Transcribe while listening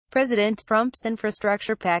President Trump's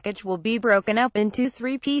infrastructure package will be broken up into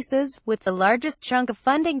three pieces, with the largest chunk of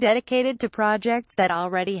funding dedicated to projects that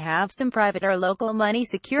already have some private or local money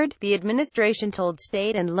secured, the administration told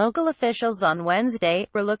state and local officials on Wednesday.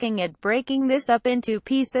 We're looking at breaking this up into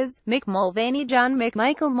pieces. Mick Mulvaney, John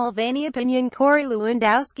Michael Mulvaney opinion. Corey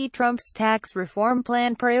Lewandowski. Trump's tax reform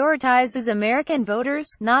plan prioritizes American voters,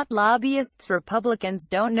 not lobbyists. Republicans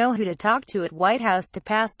don't know who to talk to at White House to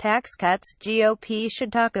pass tax cuts. GOP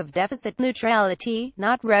should talk of deficit neutrality,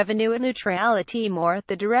 not revenue neutrality more,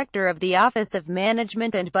 the director of the Office of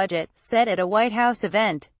Management and Budget said at a White House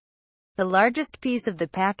event. The largest piece of the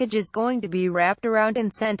package is going to be wrapped around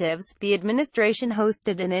incentives. The administration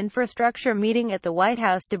hosted an infrastructure meeting at the White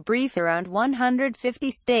House to brief around 150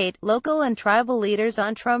 state, local and tribal leaders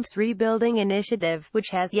on Trump's rebuilding initiative, which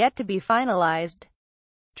has yet to be finalized.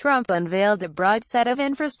 Trump unveiled a broad set of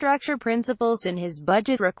infrastructure principles in his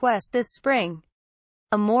budget request this spring.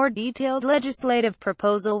 A more detailed legislative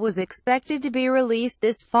proposal was expected to be released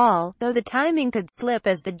this fall, though the timing could slip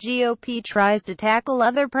as the GOP tries to tackle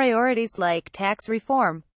other priorities like tax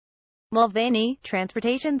reform. Mulvaney,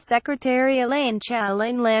 Transportation Secretary Elaine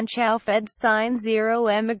Lanchow. Feds sign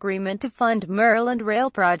 0M agreement to fund Maryland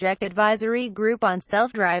Rail Project. Advisory Group on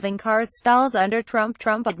Self-Driving Cars stalls under Trump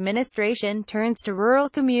administration turns to rural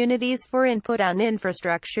communities for input on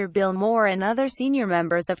infrastructure bill. Moore and other senior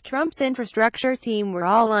members of Trump's infrastructure team were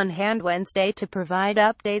all on hand Wednesday to provide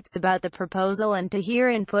updates about the proposal and to hear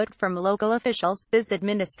input from local officials. This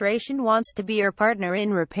administration wants to be your partner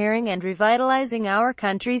in repairing and revitalizing our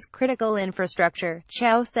country's critical infrastructure,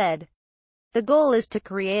 Chow said. The goal is to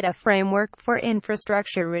create a framework for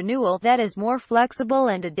infrastructure renewal that is more flexible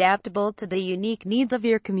and adaptable to the unique needs of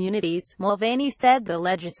your communities. Mulvaney said the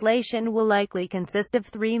legislation will likely consist of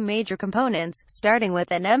three major components, starting with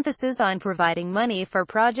an emphasis on providing money for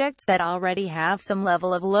projects that already have some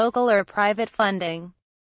level of local or private funding.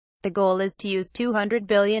 The goal is to use $200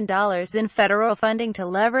 billion in federal funding to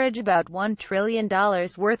leverage about $1 trillion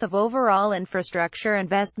worth of overall infrastructure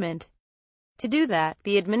investment. To do that,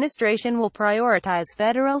 the administration will prioritize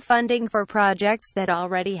federal funding for projects that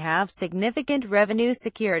already have significant revenue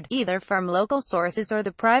secured, either from local sources or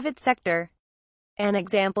the private sector. An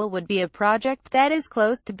example would be a project that is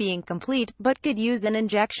close to being complete, but could use an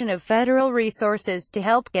injection of federal resources to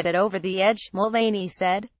help get it over the edge, Mulvaney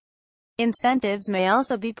said. Incentives may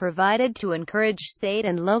also be provided to encourage state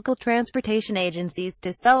and local transportation agencies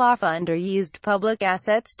to sell off underused public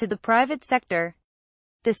assets to the private sector.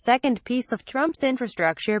 The second piece of Trump's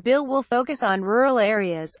infrastructure bill will focus on rural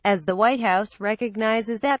areas, as the White House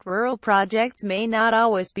recognizes that rural projects may not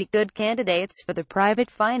always be good candidates for the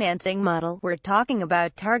private financing model. We're talking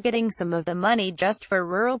about targeting some of the money just for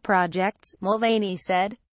rural projects, Mulvaney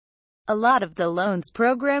said. A lot of the loans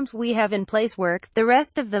programs we have in place work. The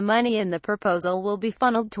rest of the money in the proposal will be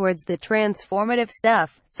funneled towards the transformative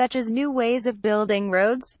stuff, such as new ways of building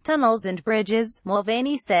roads, tunnels and bridges,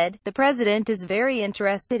 Mulvaney said. The president is very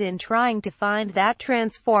interested in trying to find that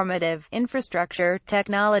transformative infrastructure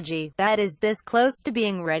technology that is this close to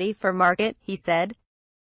being ready for market, he said.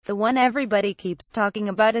 The one everybody keeps talking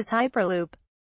about is Hyperloop.